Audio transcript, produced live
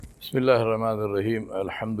Bismillah ar-Rahman ar-Rahim.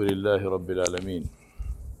 Alhamdulillahi Rabbil Alameen.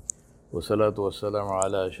 Wassalatu wassalamu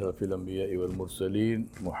ala ashrafil anbiya'i wal mursaleen.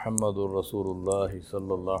 Muhammadur Rasulullahi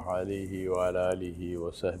sallallahu alayhi wa ala alihi wa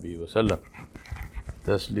sahbihi wa sallam.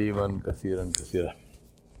 Tasliman kathiran kathira.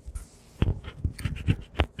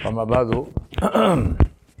 Amma ba'du.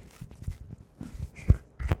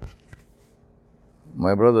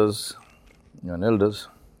 My brothers and elders,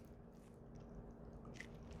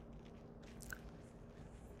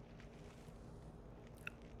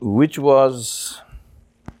 which was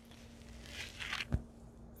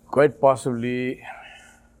quite possibly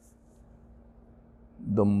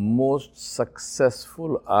the most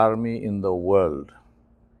successful army in the world,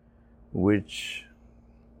 which,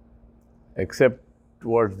 except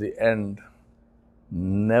towards the end,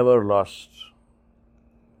 never lost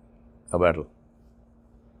a battle.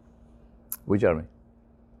 Which army?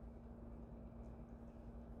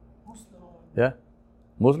 Yeah?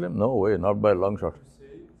 Muslim? No way, not by a long shot.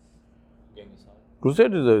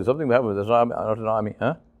 Crusade is something that happens. That's not an army,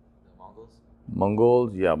 huh? The Mongols?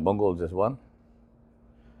 Mongols, yeah, Mongols is one.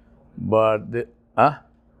 But the, huh?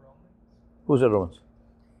 Who said Romans?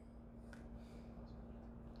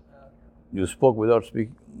 You spoke without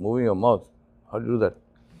moving your mouth. How do you do that?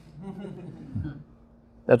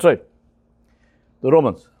 That's right. The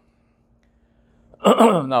Romans.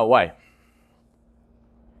 Now, why?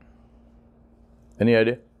 Any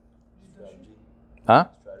idea? Strategy. Huh?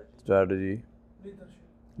 Strategy. Strategy.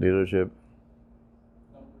 Leadership.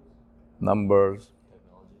 Numbers.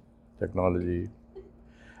 Technology.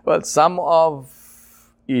 Well, some of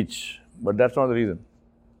each, but that's not the reason.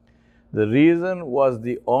 The reason was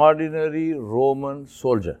the ordinary Roman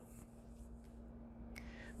soldier.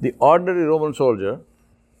 The ordinary Roman soldier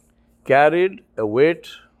carried a weight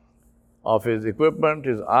of his equipment,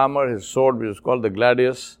 his armor, his sword, which is called the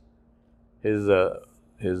gladius, his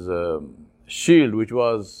shield, which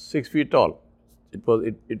was 6 feet tall.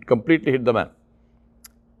 It completely hit the man.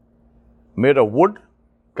 Made of wood,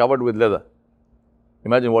 covered with leather.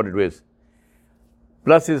 Imagine what it weighs.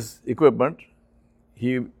 Plus his equipment,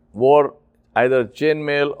 he wore either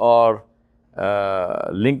chainmail or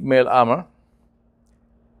link mail armor.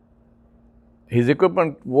 His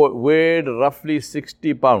equipment weighed roughly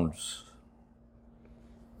 60 pounds.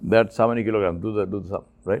 That's how many kilograms? Do the sum,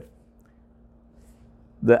 right?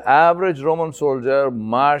 The average Roman soldier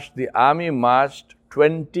the army marched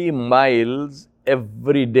 20 miles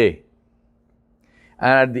every day.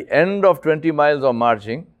 And at the end of 20 miles of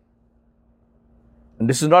marching, and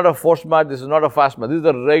this is not a forced march, this is not a fast march, this is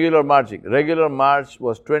the regular marching. Regular march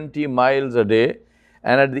was 20 miles a day.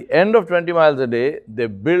 And at the end of 20 miles a day, they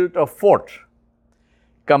built a fort,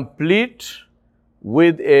 complete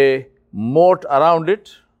with a moat around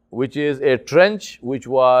it, which is a trench which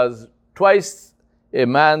was twice a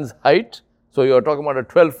man's height. So you're talking about a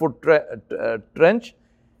 12-foot trench.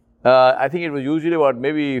 I think it was usually about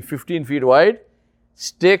maybe 15 feet wide.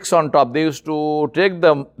 Stakes on top. They used to take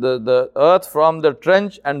the earth from the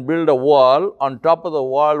trench and build a wall. On top of the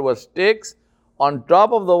wall was stakes. On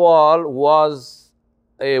top of the wall was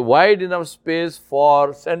a wide enough space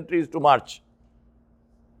for sentries to march.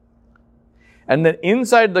 And then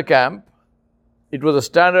inside the camp, it was a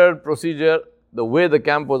standard procedure. The way the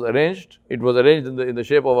camp was arranged, it was arranged in the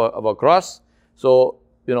shape of a cross. So,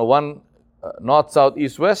 one north, south,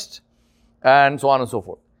 east, west, and so on and so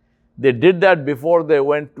forth. They did that before they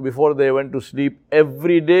went to sleep.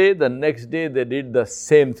 Every day, the next day, they did the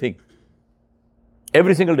same thing.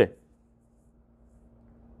 Every single day.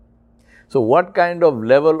 So, what kind of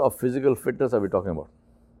level of physical fitness are we talking about?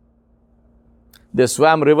 They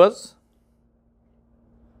swam rivers.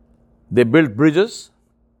 They built bridges.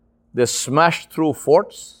 They smashed through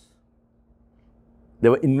forts. They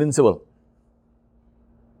were invincible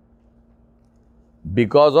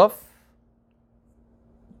because of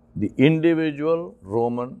the individual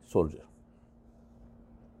Roman soldier.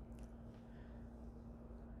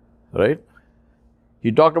 Right?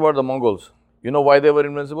 He talked about the Mongols. You know why they were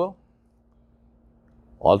invincible?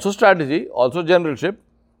 Also strategy, also generalship,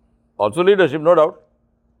 also leadership, no doubt.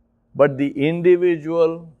 But the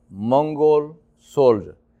individual Mongol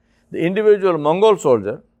soldier. The individual Mongol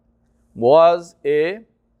soldier was a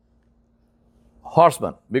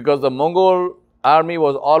horseman because the Mongol army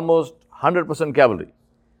was almost 100% cavalry.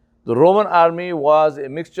 The Roman army was a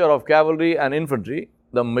mixture of cavalry and infantry.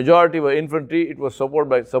 The majority were infantry. It was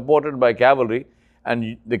supported by cavalry.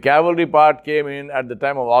 And the cavalry part came in at the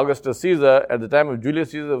time of Augustus Caesar. At the time of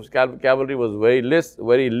Julius Caesar, cavalry was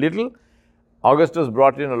very little. Augustus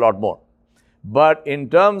brought in a lot more. But in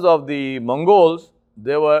terms of the Mongols,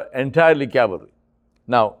 they were entirely cavalry.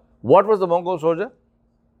 Now, what was the Mongol soldier?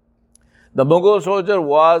 The Mongol soldier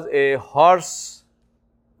was a horse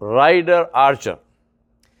rider archer.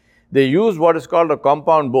 They used what is called a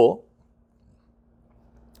compound bow.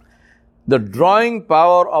 The drawing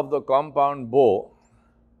power of the compound bow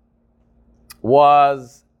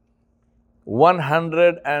was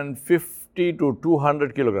 150 to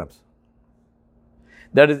 200 kilograms.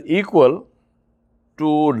 That is equal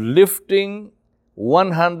to lifting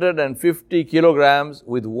 150 kilograms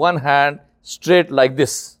with one hand straight like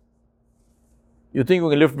this. You think you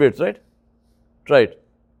can lift weights, right? Try it.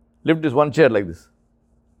 Lift this one chair like this.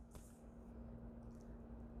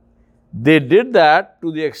 They did that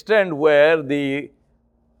to the extent where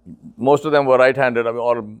most of them were right-handed,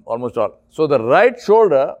 or almost all. So the right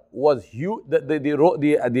shoulder was huge.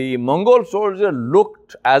 The Mongol soldier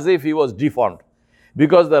looked as if he was deformed,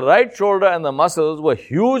 because the right shoulder and the muscles were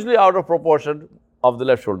hugely out of proportion of the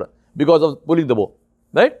left shoulder because of pulling the bow,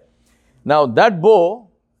 right? Now that bow,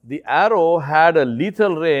 the arrow had a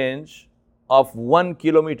lethal range of 1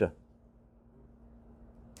 kilometer.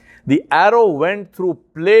 The arrow went through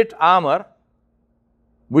plate armor,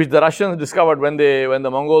 which the Russians discovered when the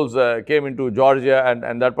Mongols came into Georgia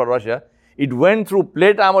and that part of Russia. It went through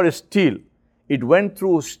plate armor is steel. It went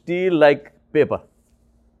through steel like paper.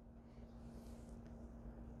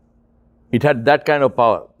 It had that kind of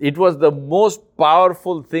power. It was the most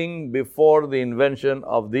powerful thing before the invention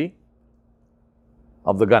of the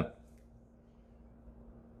gun.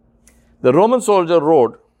 The Roman soldier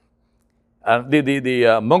rode,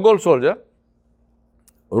 the Mongol soldier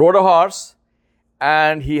rode a horse,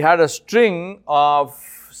 and he had a string of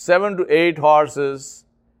 7 to 8 horses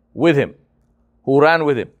with him, who ran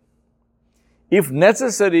with him. If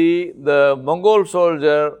necessary, the Mongol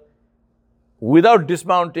soldier, without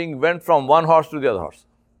dismounting, went from one horse to the other horse.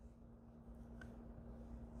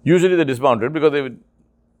 Usually they dismounted because they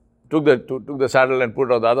took the saddle and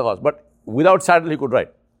put it on the other horse. But without saddle, he could ride.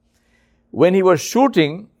 When he was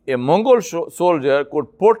shooting, a Mongol soldier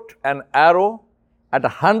could put an arrow at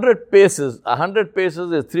 100 paces. 100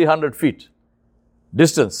 paces is 300 feet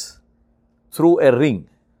distance through a ring,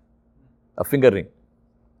 a finger ring.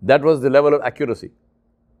 That was the level of accuracy,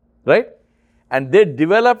 right? And they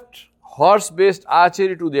developed horse-based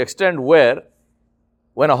archery to the extent where,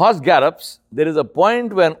 when a horse gallops, there is a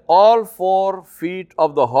point when all 4 feet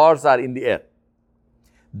of the horse are in the air.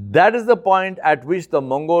 That is the point at which the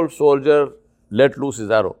Mongol soldier let loose his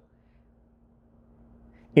arrow.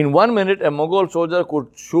 In 1 minute, a Mongol soldier could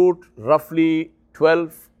shoot roughly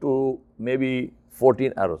 12 to maybe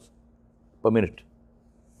 14 arrows per minute.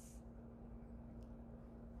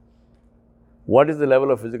 What is the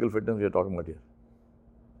level of physical fitness we are talking about here?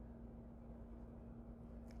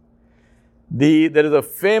 There is a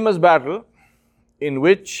famous battle in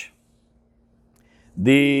which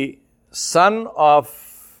the son of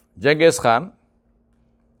Genghis Khan,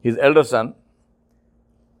 his elder son,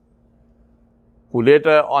 who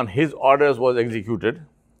later on his orders was executed,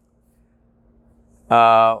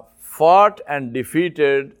 fought and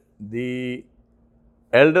defeated the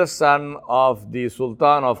elder son of the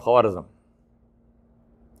Sultan of Khwarazm.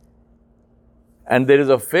 And there is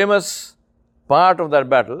a famous part of that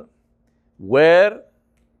battle where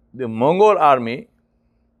the Mongol army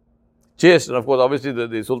chased, and of course, obviously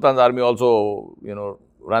the Sultan's army also,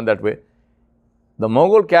 ran that way. The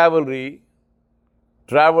Mongol cavalry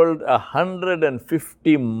traveled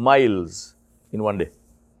 150 miles in 1 day.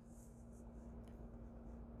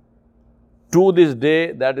 To this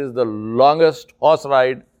day, that is the longest horse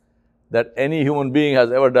ride that any human being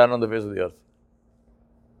has ever done on the face of the earth.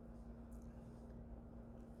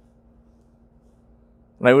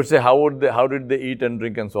 And I would say, how did they eat and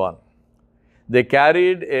drink and so on? They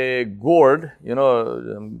carried a gourd,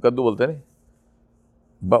 kaddu bolte hain,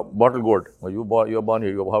 bottle gourd. You are born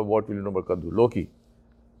here. What will you know about kaddu? Loki.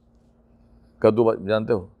 Kaddu jante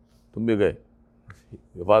ho? Tum bhi gaye.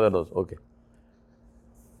 Your father knows. Okay.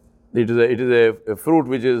 It is a fruit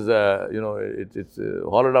which is it's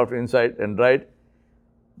hollowed out inside and dried.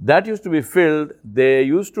 That used to be filled. They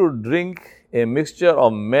used to drink a mixture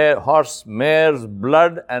of mare's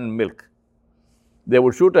blood and milk. They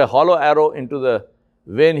would shoot a hollow arrow into the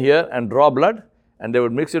vein here and draw blood, and they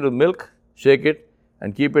would mix it with milk, shake it,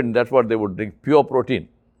 and keep it, and that's what they would drink, pure protein.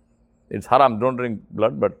 It's haram, don't drink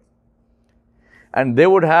blood, and they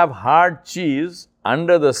would have hard cheese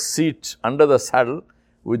under the seat, under the saddle.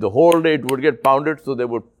 With the whole day it would get pounded, so they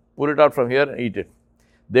would pull it out from here and eat it.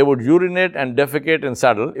 They would urinate and defecate in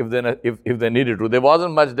saddle if they needed to. There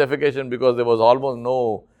wasn't much defecation because there was almost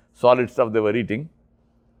no solid stuff they were eating.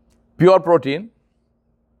 Pure protein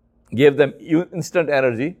gave them instant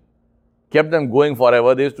energy, kept them going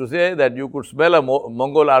forever. They used to say that you could smell a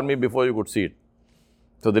Mongol army before you could see it.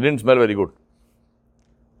 So they didn't smell very good.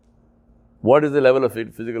 What is the level of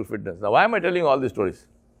physical fitness? Now, why am I telling you all these stories?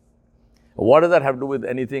 What does that have to do with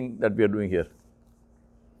anything that we are doing here?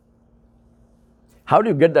 How do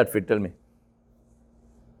you get that fit? Tell me.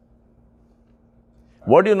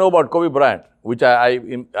 What do you know about Kobe Bryant? Which I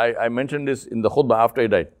mentioned this in the khutbah after he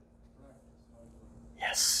died.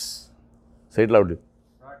 Yes. Say it loudly.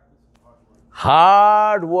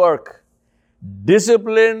 Hard work.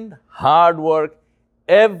 Disciplined hard work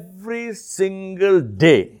every single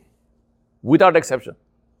day. Without exception.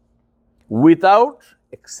 Without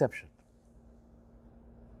exception.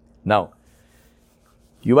 Now,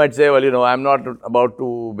 you might say, well, I'm not about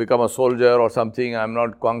to become a soldier or something. I'm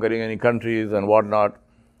not conquering any countries and whatnot.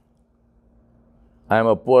 I am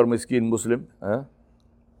a poor, miskin Muslim.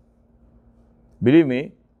 Believe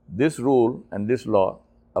me, this rule and this law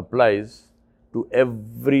applies to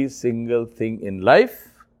every single thing in life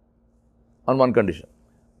on one condition.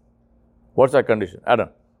 What's that condition? Adam.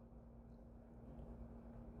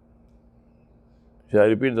 Shall I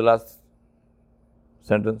repeat the last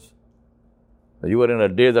sentence? You were in a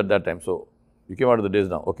daze at that time, so you came out of the daze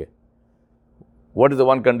now. Okay. What is the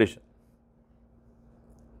one condition?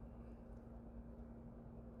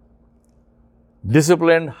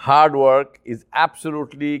 Disciplined hard work is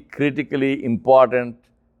absolutely critically important,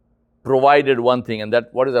 provided one thing, and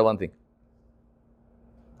what is that one thing?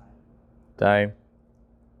 Time.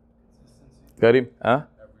 Karim? Huh?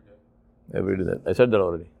 Every day. I said that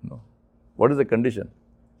already. No. What is the condition?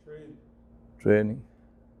 Training.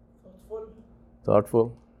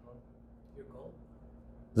 Thoughtful.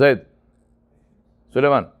 Zaid.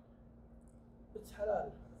 Suleiman.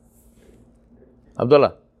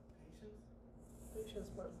 Abdullah.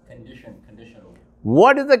 Conditional.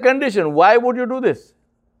 What is the condition? Why would you do this?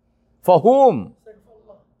 For whom?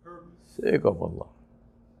 Sake of Allah.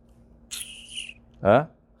 Huh?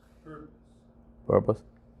 Purpose.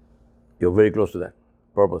 You're very close to that.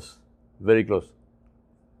 Purpose. Very close.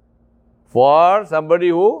 For somebody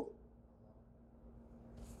who?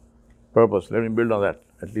 Purpose. Let me build on that.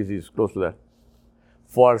 At least he's close to that.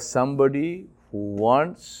 For somebody who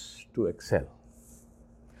wants to excel.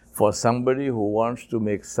 For somebody who wants to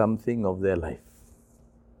make something of their life.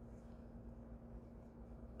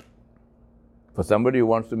 For somebody who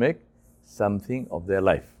wants to make something of their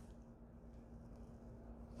life.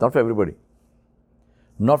 Not for everybody.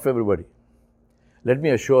 Not for everybody. Let me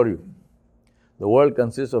assure you, the world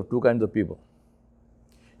consists of two kinds of people.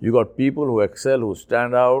 You got people who excel, who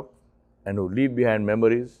stand out, and who leave behind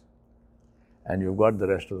memories, and you've got the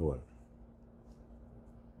rest of the world.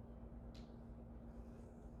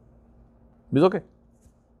 It's okay.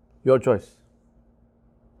 Your choice.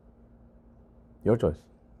 Your choice.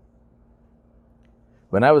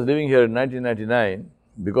 When I was living here in 1999,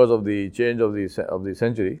 because of the change of the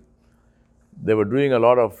century, they were doing a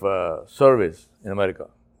lot of surveys in America.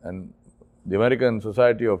 And the American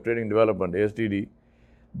Society of Training Development, ASTD,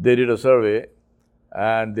 they did a survey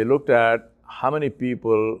and they looked at how many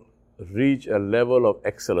people reach a level of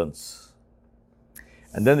excellence.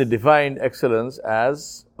 And then they defined excellence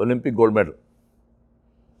as Olympic gold medal.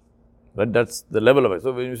 Right? That's the level of it.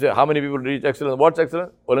 So when you say how many people reach excellence, what's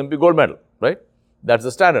excellence? Olympic gold medal, right? That's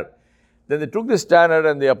the standard. Then they took this standard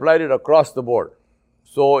and they applied it across the board.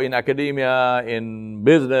 So in academia, in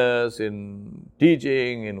business, in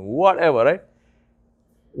teaching, in whatever, right?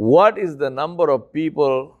 What is the number of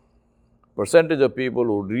people, percentage of people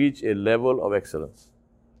who reach a level of excellence?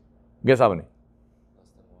 Guess how many?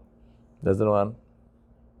 Less than one.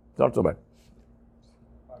 Not so bad.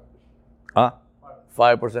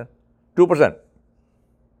 5%. 2%.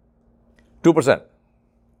 2%.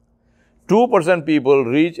 2% people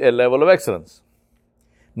reach a level of excellence.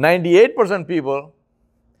 98% people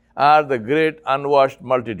are the great unwashed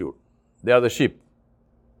multitude. They are the sheep.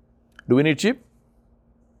 Do we need sheep?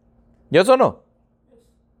 Yes or no?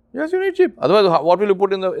 Yes, you need sheep. Otherwise, what will you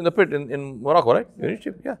put in the pit in Morocco, right? You need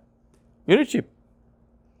sheep, yeah. You need sheep.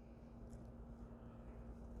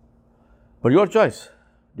 But your choice.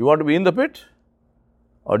 Do you want to be in the pit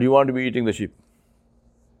or do you want to be eating the sheep?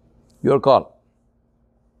 Your call.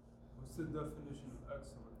 What's the definition of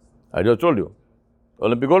excellence? I just told you.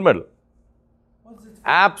 Olympic gold medal.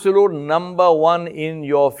 Absolute number one in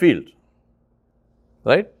your field.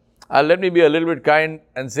 Right? Let me be a little bit kind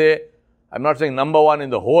and say, I'm not saying number one in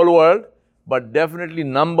the whole world, but definitely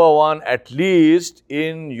number one at least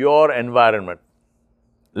in your environment.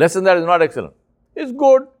 Less than that is not excellent. It's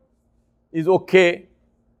good. It's okay.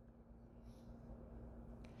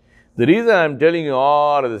 The reason I'm telling you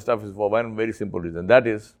all of this stuff is for one very simple reason. That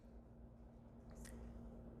is,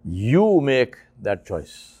 You make that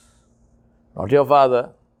choice. Not your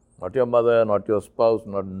father, not your mother, not your spouse,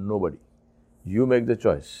 not nobody. You make the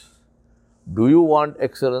choice. Do you want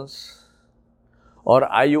excellence, or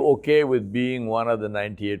are you okay with being one of the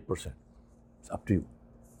 98%? It's up to you.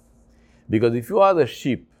 Because if you are the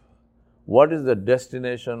sheep, what is the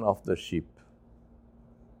destination of the sheep?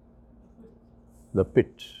 The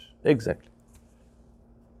pit. Exactly.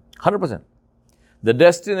 100%. The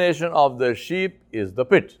destination of the sheep is the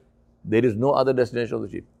pit. There is no other destination of the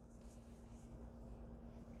sheep.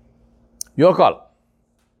 Your call.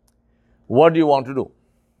 What do you want to do?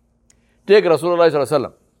 Take Rasulullah sallallahu alaihi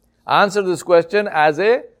wasallam. Answer this question as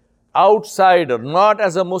a outsider, not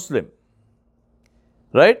as a Muslim.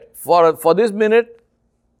 Right? For this minute,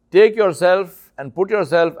 take yourself and put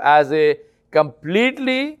yourself as a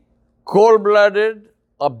completely cold-blooded,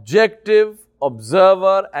 objective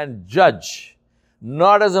observer and judge.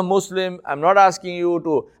 Not as a Muslim. I'm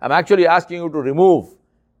actually asking you to remove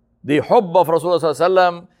the hubb of Rasulullah sallallahu alaihi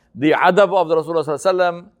wasallam, the adab of the Rasulullah sallallahu alaihi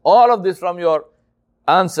wasallam, all of this from your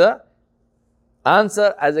answer.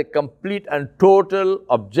 Answer as a complete and total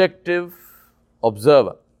objective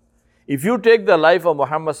observer. If you take the life of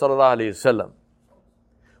Muhammad sallallahu alaihi wasallam,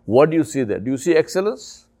 what do you see there? Do you see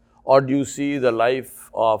excellence, or do you see the life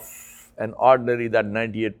of an ordinary, that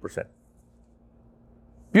 98%?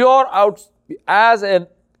 Pure out, as an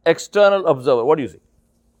external observer, what do you see?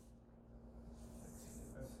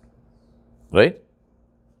 Right?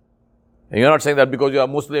 And you're not saying that because you are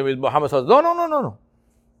Muslim is Muhammad sallallahu alaihi wasallam. No.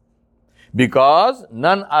 Because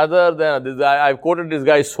none other than this guy, I've quoted this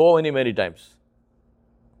guy so many times.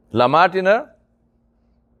 Lamartine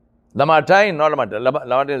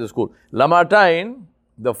is a school. Lamartine,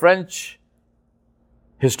 the French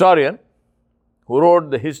historian who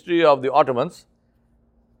wrote the history of the Ottomans,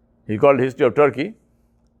 he called History of Turkey.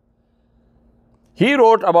 He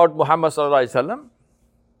wrote about Muhammad sallallahu alaihi wasallam.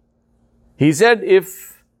 He said,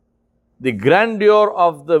 if the grandeur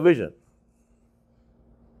of the vision,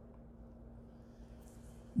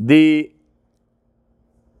 the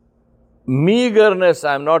meagerness,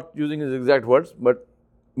 I'm not using his exact words, but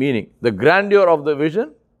meaning, the grandeur of the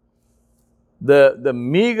vision, the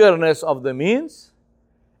meagerness of the means,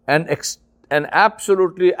 and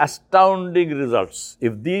absolutely astounding results.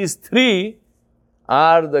 If these three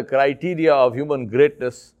are the criteria of human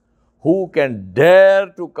greatness, who can dare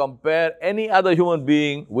to compare any other human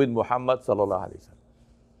being with Muhammad sallallahu alaihi wasallam?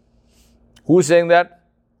 Who is saying that?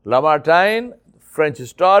 Lamartine, French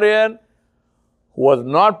historian, who was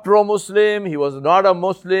not pro-Muslim, he was not a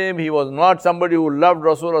Muslim, he was not somebody who loved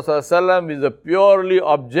Rasulullah sallallahu alaihi wasallam. He is a purely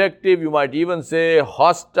objective, you might even say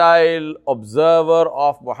hostile observer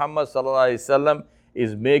of Muhammad sallallahu alaihi wasallam,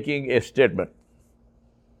 is making a statement.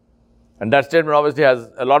 And that statement obviously has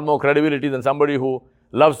a lot more credibility than somebody who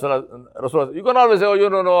loves Rasulullah. You can always say,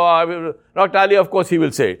 I will not tally, of course he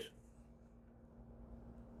will say it.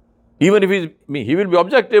 Even if he will be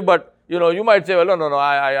objective, but you might say, well, no,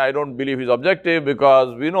 I don't believe he's objective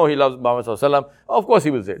because we know he loves Muhammad sallallahu alaihi wasallam. Of course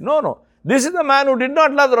he will say, no. This is the man who did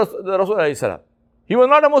not love the Rasulullah. He was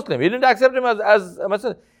not a Muslim. He didn't accept him as a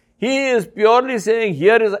Muslim. He is purely saying,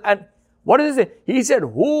 here is, and what does he say? He said,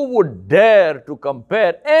 who would dare to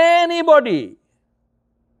compare anybody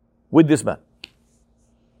with this man?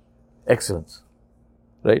 Excellence.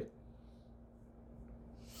 Right?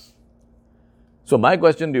 So my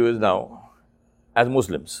question to you is now, as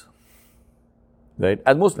Muslims, right?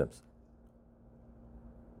 As Muslims,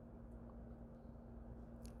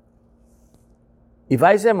 if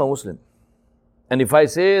I say I'm a Muslim, and if I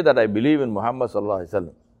say that I believe in Muhammad sallallahu alaihi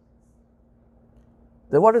wasallam,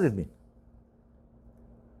 then what does it mean?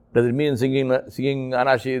 Does it mean singing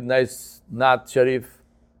Anashid, nice Naat Sharif,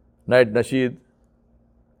 night Nasheed,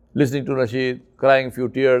 listening to Nasheed, crying a few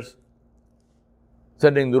tears,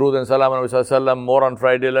 sending Durood and Salam on Nabi sallallahu, more on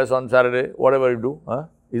Friday, less on Saturday, whatever you do? Huh?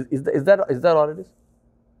 Is that all it is?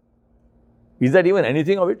 Is that even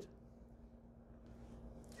anything of it?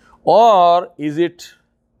 Or is it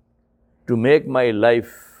to make my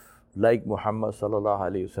life like Muhammad sallallahu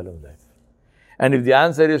alaihi wasallam's life? And if the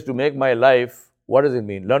answer is to make my life, what does it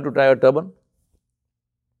mean? Learn to tie a turban?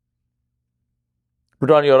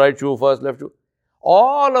 Put on your right shoe first, left shoe.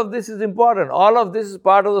 All of this is important. All of this is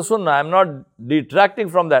part of the Sunnah. I'm not detracting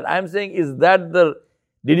from that. I'm saying,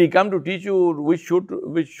 did he come to teach you which shoe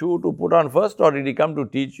to put on first, or did he come to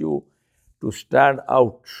teach you to stand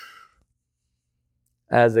out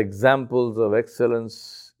as examples of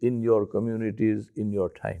excellence in your communities, in your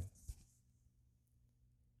time,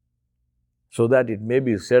 so that it may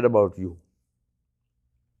be said about you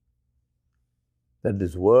that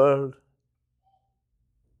this world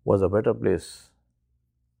was a better place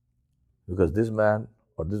Because this man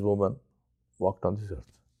or this woman walked on this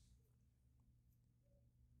earth.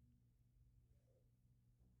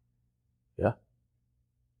 Yeah?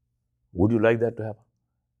 Would you like that to happen?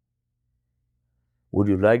 Would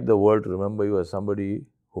you like the world to remember you as somebody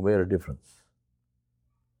who made a difference?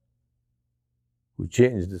 Who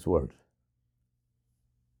changed this world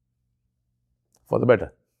for the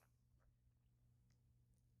better?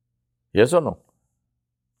 Yes or no?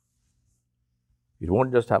 It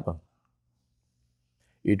won't just happen.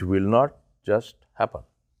 It will not just happen.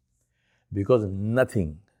 Because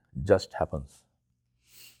nothing just happens.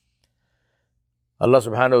 Allah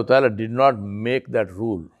subhanahu wa ta'ala did not make that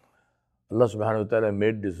rule. Allah subhanahu wa ta'ala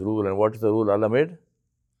made this rule. And what is the rule Allah made?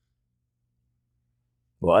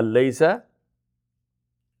 وَأَن لَيْسَ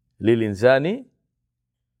لِلْإِنسَانِ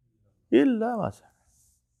إِلَّا مَا سَعَى.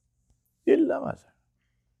 إِلَّا مَا سَعَى.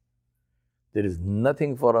 There is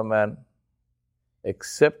nothing for a man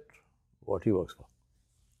except what he works for.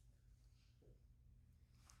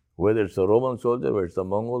 Whether it's a Roman soldier, whether it's a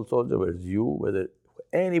Mongol soldier, whether it's you, whether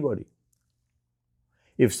anybody.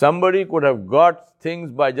 If somebody could have got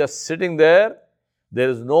things by just sitting there, there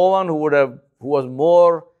is no one who was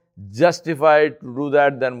more justified to do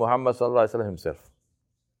that than Muhammad sallallahu alaihi wasallam himself.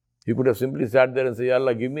 He could have simply sat there and said, Ya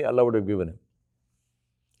Allah, give me, Allah would have given him.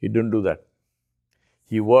 He didn't do that.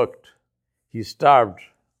 He worked, he starved,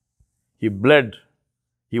 he bled,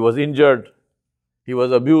 he was injured, he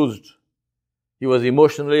was abused, he was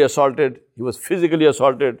emotionally assaulted, he was physically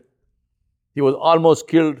assaulted, he was almost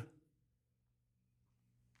killed.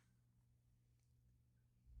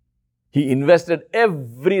 He invested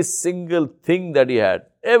every single thing that he had,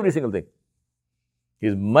 every single thing.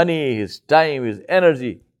 His money, his time, his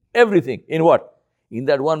energy, everything. In what? In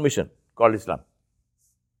that one mission called Islam.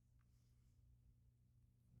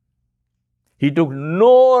 He took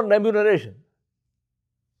no remuneration,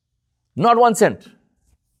 not 1 cent.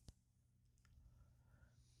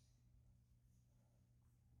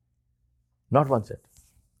 Not 1 cent.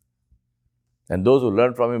 And those who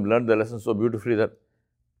learned from him learned the lesson so beautifully that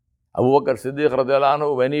Abu Bakr Siddiq radiallahu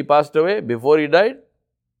anhu, when he passed away, before he died,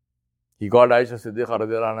 he called Aisha Siddiq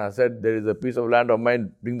radiallahu anha and said, there is a piece of land of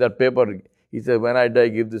mine, bring that paper. He said, when I die,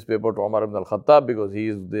 give this paper to Umar ibn al-Khattab because he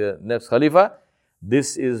is the next Khalifa.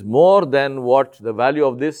 This is more than what the value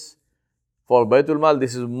of this for Baytul Mal,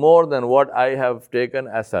 this is more than what I have taken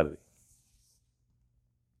as salary.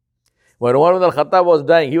 When Umar ibn al-Khattab was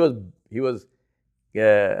dying, he was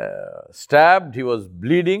stabbed, he was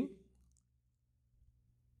bleeding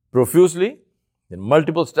profusely in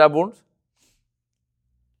multiple stab wounds.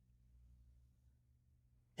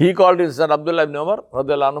 He called his son Abdullah ibn Umar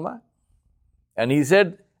radiallahu anhu, and he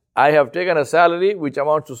said, I have taken a salary which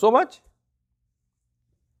amounts to so much.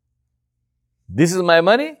 This is my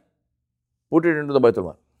money, put it into the Baitul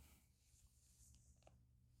Mal.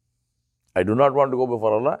 I do not want to go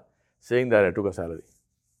before Allah saying that I took a salary.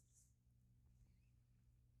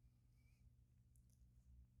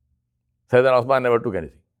 Sayyidina Osman never took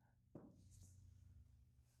anything.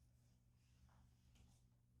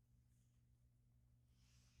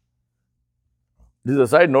 This is a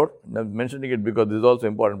side note, I'm mentioning it because this is also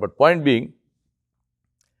important. But point being,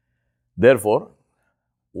 therefore,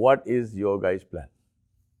 what is your guys' plan?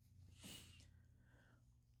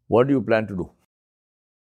 What do you plan to do?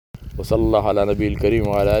 وصلى الله على نبي الكريم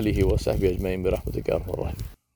وعلى آله وصحبه أجمعين برحمتك يا أرحم الراحمين.